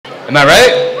Am I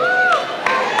right?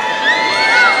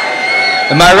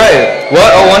 Am I right?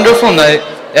 What a wonderful night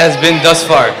it has been thus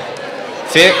far.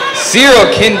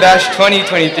 Syro-Kin-Bash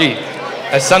 2023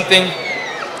 as something.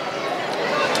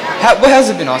 What has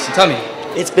it been, Austin? Tell me.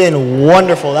 It's been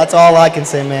wonderful. That's all I can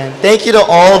say, man. Thank you to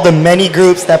all of the many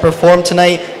groups that performed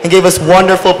tonight and gave us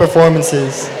wonderful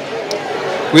performances.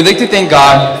 We'd like to thank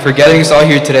God for gathering us all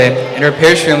here today and our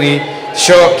parish family to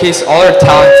showcase all our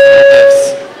talents and our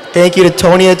gifts. Thank you to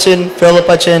Tony Achin, Philip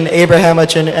Achin, Abraham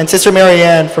Achin, and Sister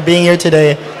Marianne for being here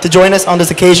today to join us on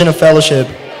this occasion of fellowship.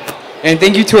 And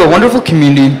thank you to our wonderful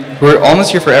community who are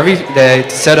almost here for every day to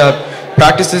set up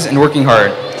practices and working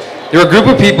hard. There were a group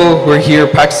of people who are here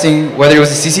practicing, whether it was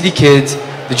the CCD kids,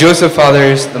 the Joseph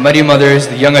Fathers, the Muddy Mothers,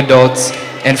 the young adults,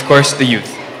 and of course the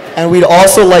youth. And we'd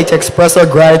also like to express our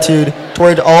gratitude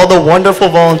toward all the wonderful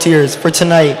volunteers for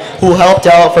tonight who helped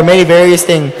out for many various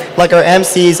things, like our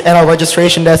MCs and our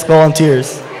registration desk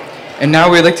volunteers. And now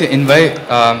we'd like to invite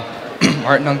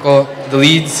Art and Uncle, the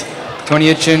leads, Tony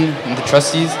Achin, and the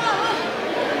trustees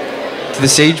to the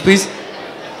stage, please.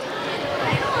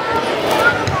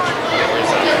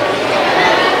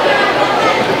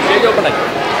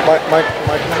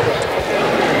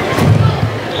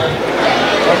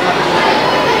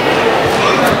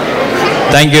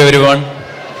 Thank you everyone.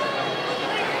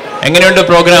 എങ്ങനെയുണ്ട്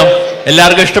program?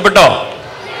 എല്ലാവർക്കും ഇഷ്ടപ്പെട്ടോ?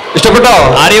 ഇഷ്ടപ്പെട്ടോ?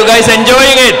 Are you guys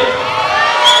enjoying it?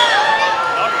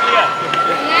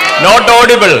 Not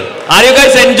audible. Are you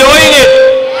guys enjoying it?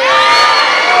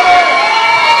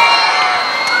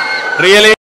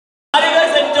 Really? Are you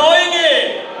guys enjoying it?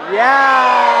 Yeah.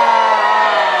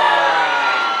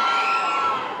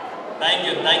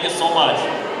 Thank you so much.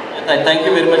 Thank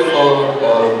you very much for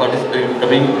participating,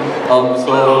 coming.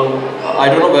 So I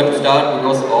don't know where to start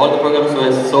because all the programs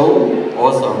were so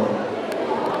awesome.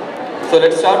 So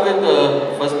let's start with the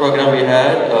first program we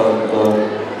had, the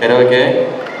karaoke.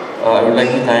 I would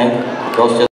like to thank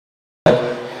those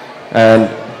and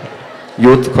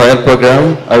youth choir program.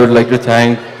 I would like to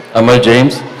thank Amar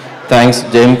James. Thanks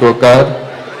James Kokar,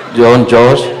 John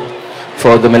George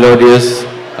for the melodious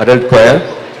adult choir.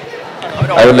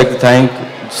 I would like to thank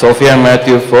Sophia and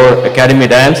Matthew for Academy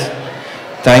Dance.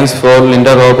 Thanks for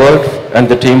Linda Robert and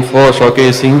the team for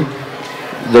showcasing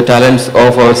the talents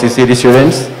of our CCD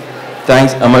students.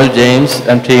 Thanks Amal James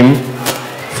and team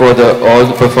for all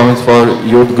the performance for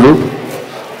youth group.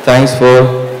 Thanks for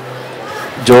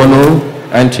Jonu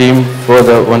and team for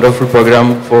the wonderful program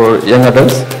for young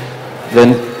adults. Then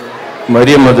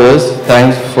Maria Mothers,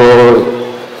 thanks for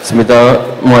Smita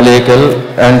Malekal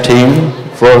and team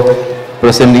for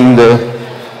presenting the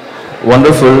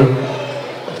wonderful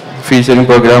featuring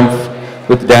program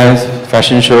with dance,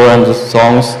 fashion show and the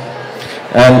songs.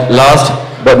 And last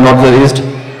but not the least,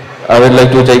 I would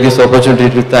like to take this opportunity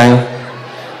to thank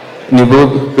Nibu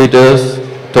Peters,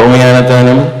 Tommy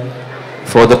Anathanam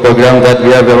for the program that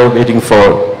we are all waiting for,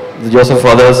 the Joseph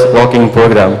Fathers Walking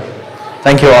program.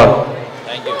 Thank you all.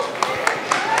 Thank you.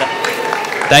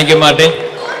 Thank you, Martin.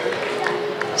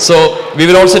 So we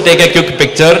will also take a quick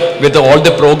picture with all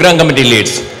the program committee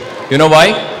leads. You know why?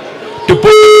 To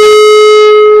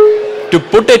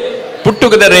put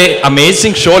together an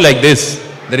amazing show like this,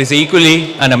 there is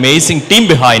equally an amazing team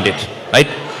behind it, right?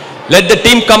 Let the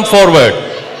team come forward.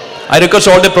 I request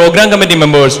all the program committee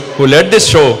members who led this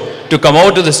show to come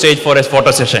out to the stage for a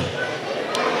photo session.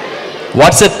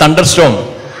 What's a thunderstorm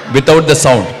without the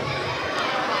sound?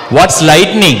 What's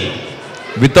lightning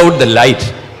without the light?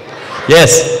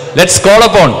 Yes, let's call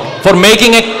upon for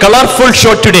making a colorful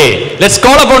show today. Let's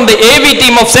call upon the AV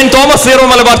team of St. Thomas Syro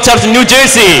Malabar Church, New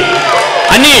Jersey.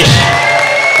 Anish,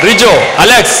 Rijo,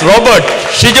 Alex, Robert,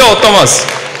 Shijo, Thomas.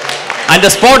 And the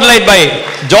spotlight by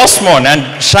Josmon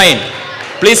and Shine.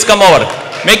 Please come over.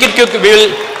 Make it quick.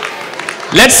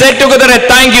 Let's say together a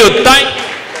thank you. Thank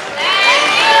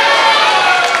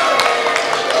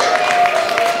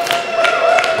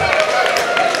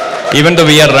you. Even though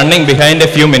we are running behind a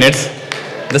few minutes,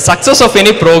 the success of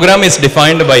any program is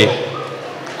defined by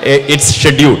its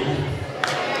schedule.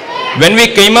 When we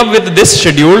came up with this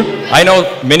schedule, I know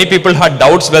many people had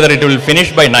doubts whether it will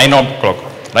finish by 9 o'clock,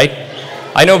 right?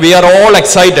 I know we are all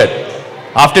excited.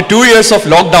 After 2 years of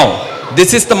lockdown,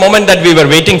 this is the moment that we were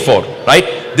waiting for, right?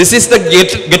 This is the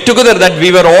get together that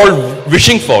we were all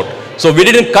wishing for. So we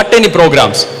didn't cut any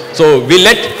programs. So we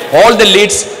let all the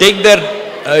leads take their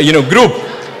group.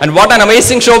 And what an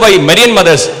amazing show by Marian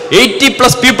Mothers. 80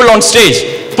 plus people on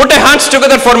stage. Put your hands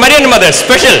together for Marian Mothers.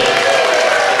 Special.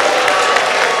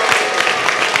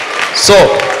 So,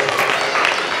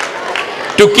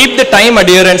 to keep the time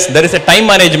adherence, there is a time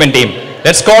management team.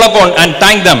 Let's call upon and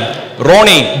thank them.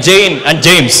 Ronnie, Jane and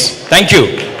James. Thank you.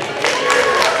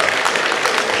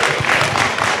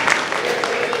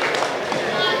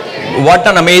 what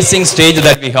an amazing stage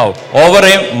that we have. Over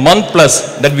a month plus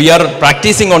that we are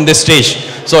practicing on this stage.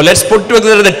 So let's put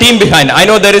together the team behind. I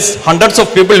know there is hundreds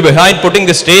of people behind putting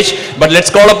the stage, but let's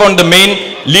call upon the main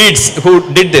leads who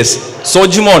did this.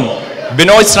 Sojumon,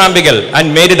 Binoy Strambigal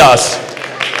and Meridas.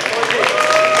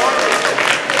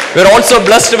 We are also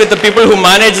blessed with the people who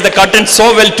manage the curtain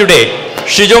so well today.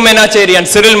 Shijo Menacheri and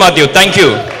Cyril Matthew, thank you.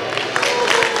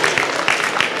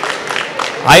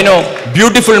 I know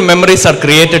beautiful memories are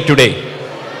created today,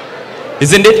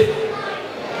 isn't it?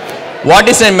 What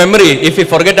is a memory if we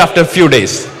forget after a few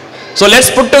days? So let's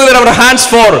put together our hands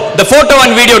for the photo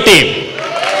and video team.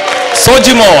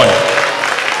 Sojimon,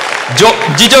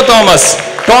 Jijo Thomas,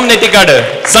 Tom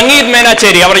Netikade, Sangeet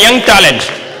Menacheri, our young talent.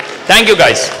 Thank you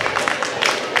guys.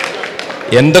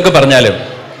 എന്തൊക്കെ പറഞ്ഞാലും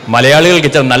മലയാളികൾക്ക്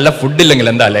ഇത്ര നല്ല food ഇല്ലെങ്കിൽ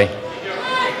എന്താ അല്ലേ?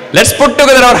 Let's put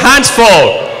together our hands for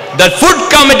the food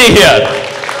committee here.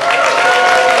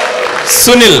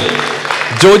 Sunil,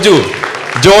 Joju,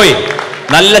 Joy,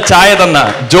 നല്ല ചായ തന്ന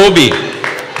Joby,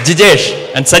 Jijesh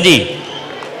and Saji.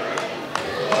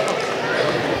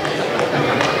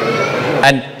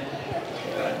 And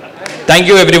thank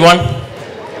you everyone.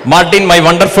 Martin, my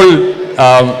wonderful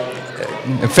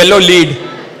fellow lead.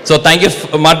 So thank you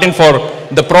Martin for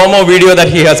the promo video that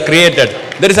he has created.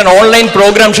 There is an online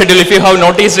program schedule, if you have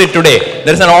noticed it today.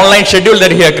 There is an online schedule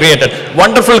that he has created.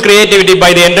 Wonderful creativity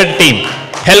by the entire team.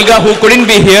 Helga, who couldn't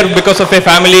be here because of a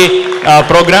family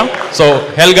program. So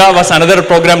Helga was another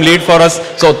program lead for us.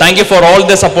 So thank you for all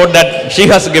the support that she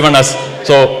has given us.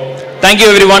 So thank you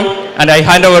everyone, and I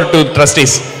hand over to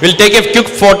trustees. We'll take a quick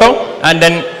photo and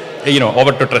then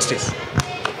over to trustees.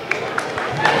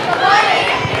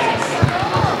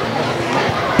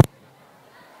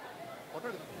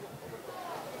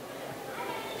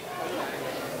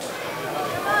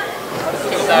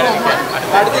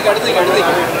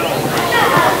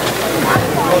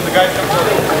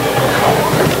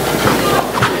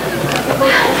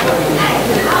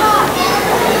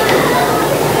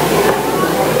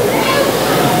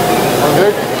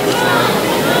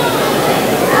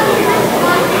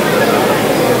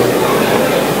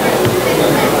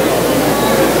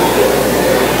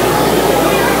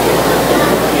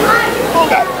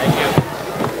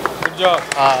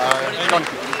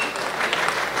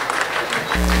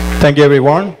 Thank you,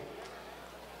 everyone.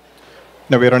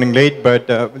 Now we're running late, but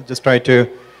we'll just try to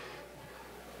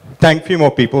thank a few more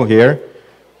people here.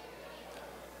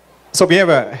 So we have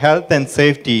a health and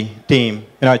safety team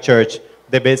in our church.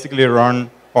 They basically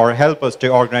run or help us to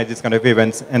organize these kind of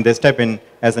events, and they step in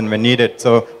as and when needed.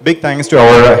 So big thanks to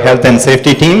our health and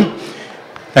safety team.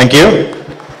 Thank you.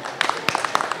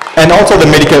 And also the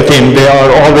medical team, they are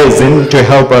always in to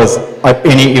help us at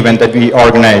any event that we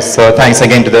organize. So thanks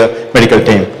again to the medical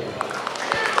team.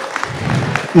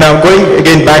 Now going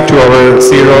again back to our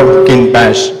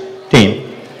Syro-Kin-Bash team.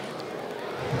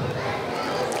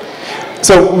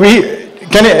 So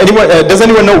does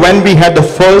anyone know when we had the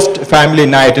first family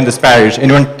night in this parish?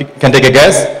 Anyone can take a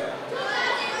guess?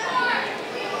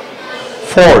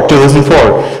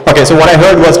 2004. Okay, so what I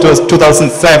heard was it was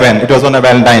 2007. It was on a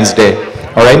Valentine's Day.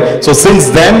 All right. So since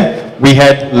then, we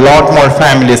had a lot more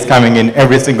families coming in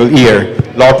every single year,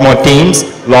 lot more teams,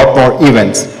 lot more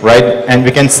events, right? And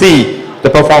we can see the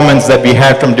performance that we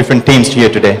have from different teams here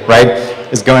today, right?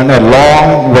 It's going a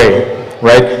long way,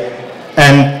 right?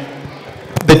 And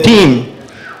the team,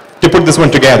 to put this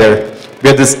one together, we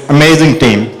have this amazing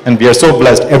team, and we are so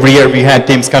blessed. Every year we had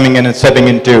teams coming in and stepping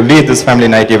in to lead this family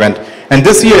night event. And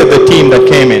this year, the team that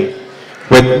came in,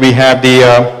 we have the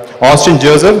Austin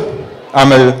Joseph,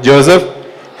 Amal Joseph,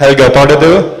 Helga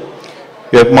Todadu,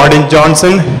 we have Martin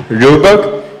Johnson,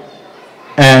 Roopak,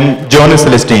 and Jonas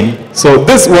Celestine. So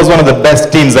this was one of the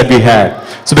best teams that we had.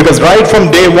 So because right from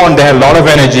day one, they had a lot of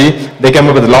energy, they came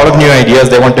up with a lot of new ideas,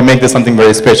 they want to make this something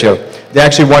very special. They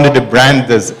actually wanted to brand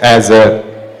this as an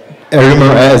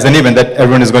event that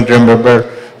everyone is going to remember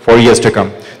for years to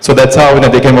come. So that's how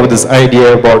they came up with this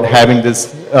idea about having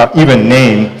this even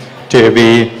name to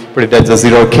be put it as a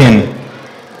Syro-Kin.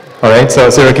 All right, so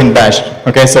Syro-Kin-Bash.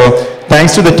 Okay, so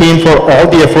thanks to the team for all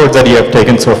the efforts that you have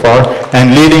taken so far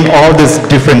and leading all these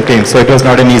different teams. So it was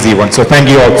not an easy one. So thank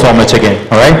you all so much again.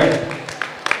 All right.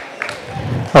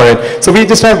 All right. So we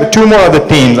just have two more other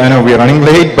teams. I know we are running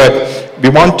late, but we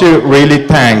want to really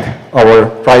thank our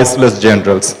priceless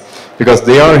generals because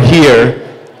they are here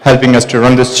helping us to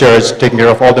run this church, taking care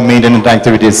of all the maintenance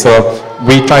activities. So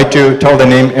we try to tell the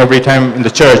name every time in the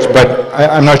church, but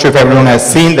I'm not sure if everyone has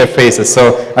seen their faces.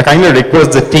 So I kindly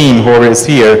request the team who is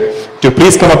here to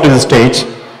please come up to the stage,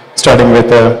 starting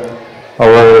with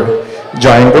our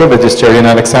giant group, which is Cherry and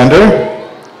Alexander,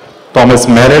 Thomas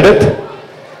Meredith,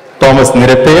 Thomas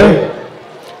Nirapir,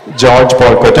 George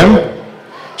Paul Kotam,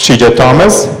 Shija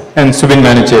Thomas, and Subin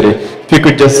Manicheri. If you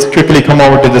could just quickly come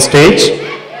over to the stage.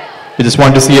 We just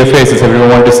want to see your faces. Everyone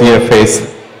want to see your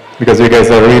face because you guys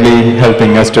are really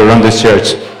helping us to run this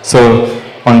church. So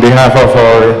on behalf of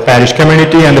our parish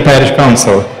community and the parish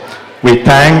council, we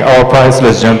thank our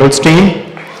priceless generals team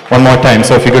one more time.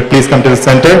 So if you could please come to the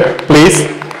center, please.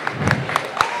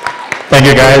 Thank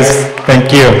you guys.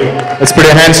 Thank you. Let's put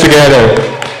our hands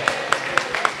together.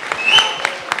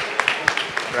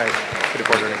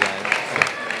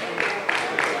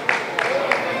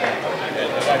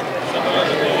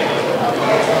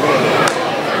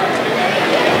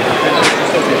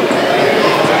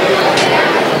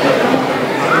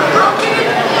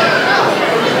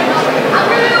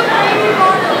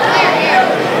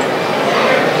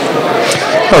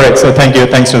 All right, so thank you.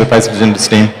 Thanks to the Vice President's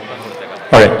team.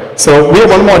 All right, so we have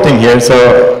one more thing here.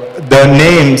 So the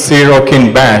name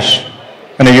Syro-Kin-Bash,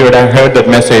 I know you would have heard that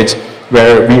message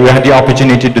where we had the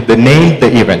opportunity to name the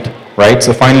event, right?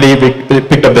 So finally we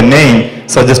picked up the name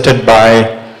suggested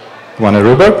by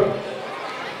Roopak.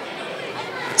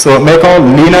 So may I call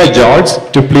Lena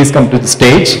George to please come to the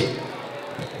stage.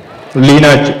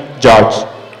 Lena George.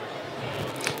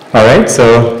 All right,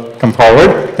 so come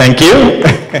forward. Thank you.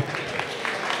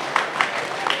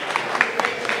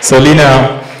 So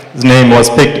Lena's name was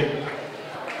picked.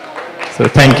 So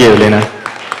thank you, Lena.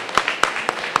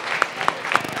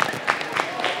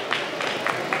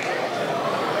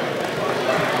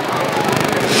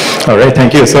 All right,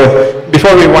 thank you. So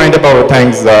before we wind up our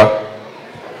thanks,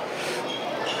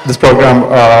 this program,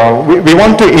 we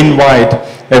want to invite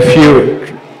a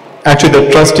few, actually the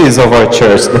trustees of our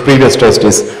church, the previous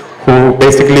trustees, who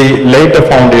basically laid the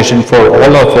foundation for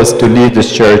all of us to lead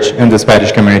this church and this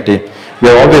parish community. We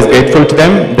are always grateful to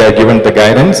them. They are given the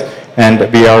guidance,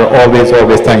 and we are always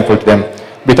thankful to them.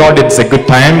 We thought it's a good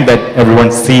time that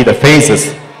everyone see the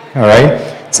faces, all right?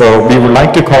 So we would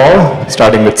like to call,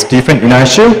 starting with Stephen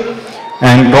Inashu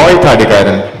and Roy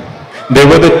Thadikaran. They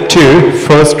were the two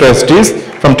first trustees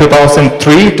from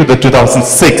 2003 to the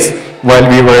 2006 while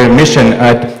we were in mission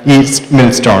at East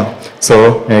Millstone.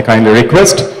 So I kindly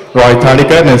request Roy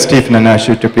Thadikaran and Stephen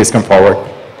Inashu to please come forward.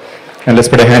 And let's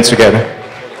put our hands together.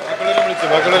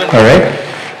 All right.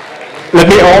 Let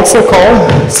me also call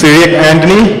Syriac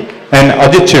Anthony and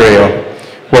Ajit Chirio,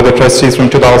 who are the trustees from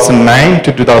 2009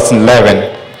 to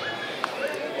 2011.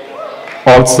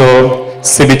 Also,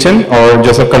 Sibichan or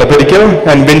Joseph Kalapedikil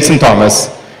and Vincent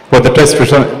Thomas, who are the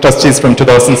trustees from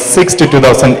 2006 to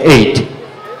 2008.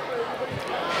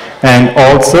 And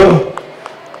also,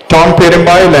 Tom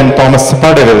Perimbail and Thomas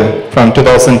Padavil from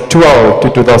 2012 to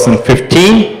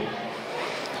 2015.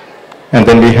 And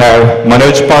then we have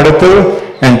Manoj Padathul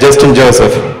and Justin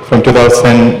Joseph from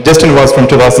Justin was from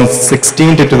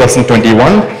 2016 to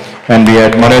 2021, and we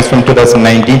had Manoj from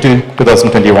 2019 to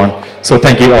 2021. So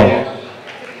thank you all.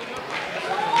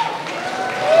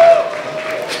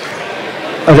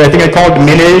 Okay, I think I called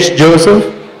Minesh Joseph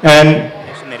and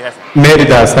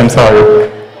Meridas, I'm sorry.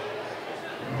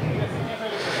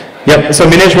 Yep, so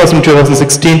Minesh was from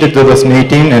 2016 to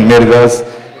 2018 and Meridas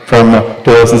from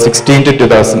 2016 to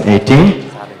 2018.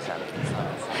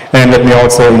 And let me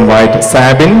also invite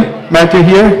Sabin Matthew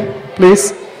here,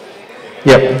 please.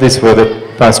 Yep, these were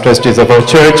the past trustees of our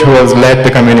church who has led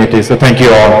the community, so thank you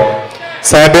all.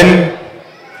 Sabin.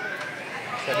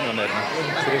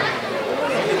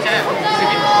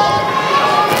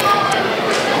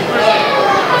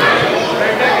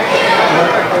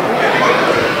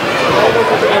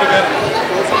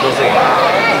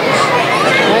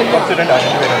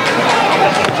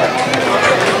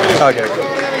 Okay.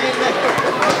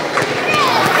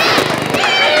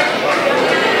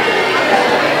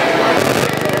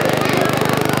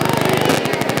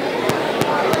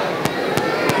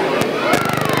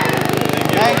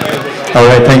 All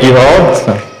right, thank you all.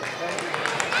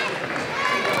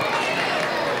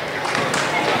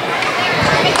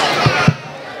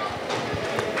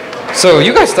 So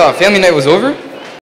you guys thought family night was over?